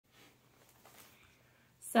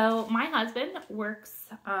So my husband works,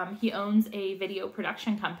 he owns a video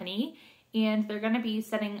production company, and they're going to be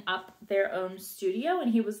setting up their own studio, and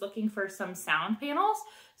he was looking for some sound panels.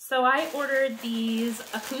 So I ordered these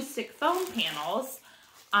acoustic foam panels,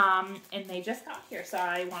 and they just got here, so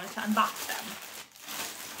I wanted to unbox them.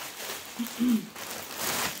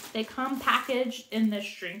 They come packaged in this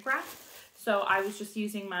shrink wrap, so I was just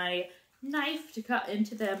using my knife to cut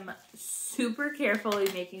into them super carefully,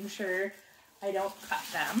 making sure I don't cut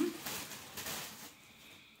them.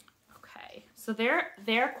 Okay, so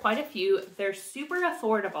they're quite a few. They're super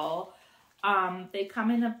affordable. They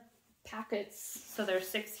come in packets, so there's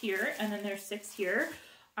 6 here, and then there's 6 here.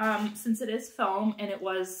 Since it is foam and it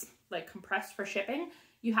was like compressed for shipping,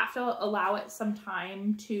 you have to allow it some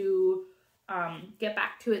time to get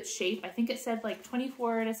back to its shape. I think it said like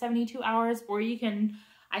 24 to 72 hours, or you can,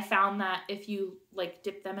 I found that if you like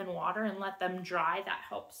dip them in water and let them dry, that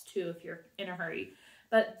helps too if you're in a hurry.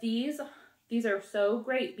 But these are so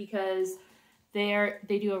great because they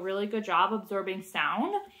do a really good job absorbing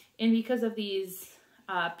sound, and because of these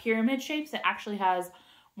pyramid shapes, it actually has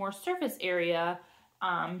more surface area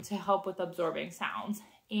to help with absorbing sounds.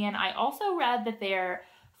 And I also read that they're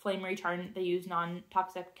flame retardant. They use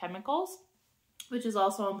non-toxic chemicals, which is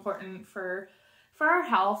also important for our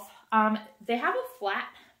health. They have a flat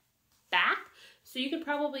back, so you could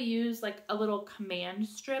probably use like a little command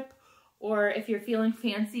strip, or if you're feeling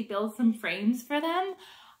fancy, build some frames for them.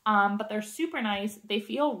 But they're super nice. They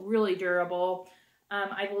feel really durable.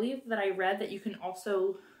 I believe that I read that you can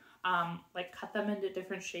also like cut them into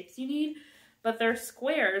different shapes you need, but they're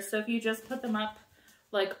squares, so if you just put them up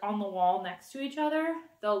like on the wall next to each other,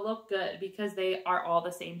 they'll look good because they are all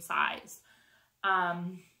the same size.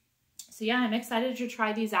 So yeah, I'm excited to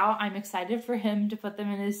try these out. I'm excited for him to put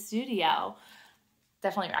them in his studio.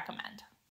 Definitely recommend.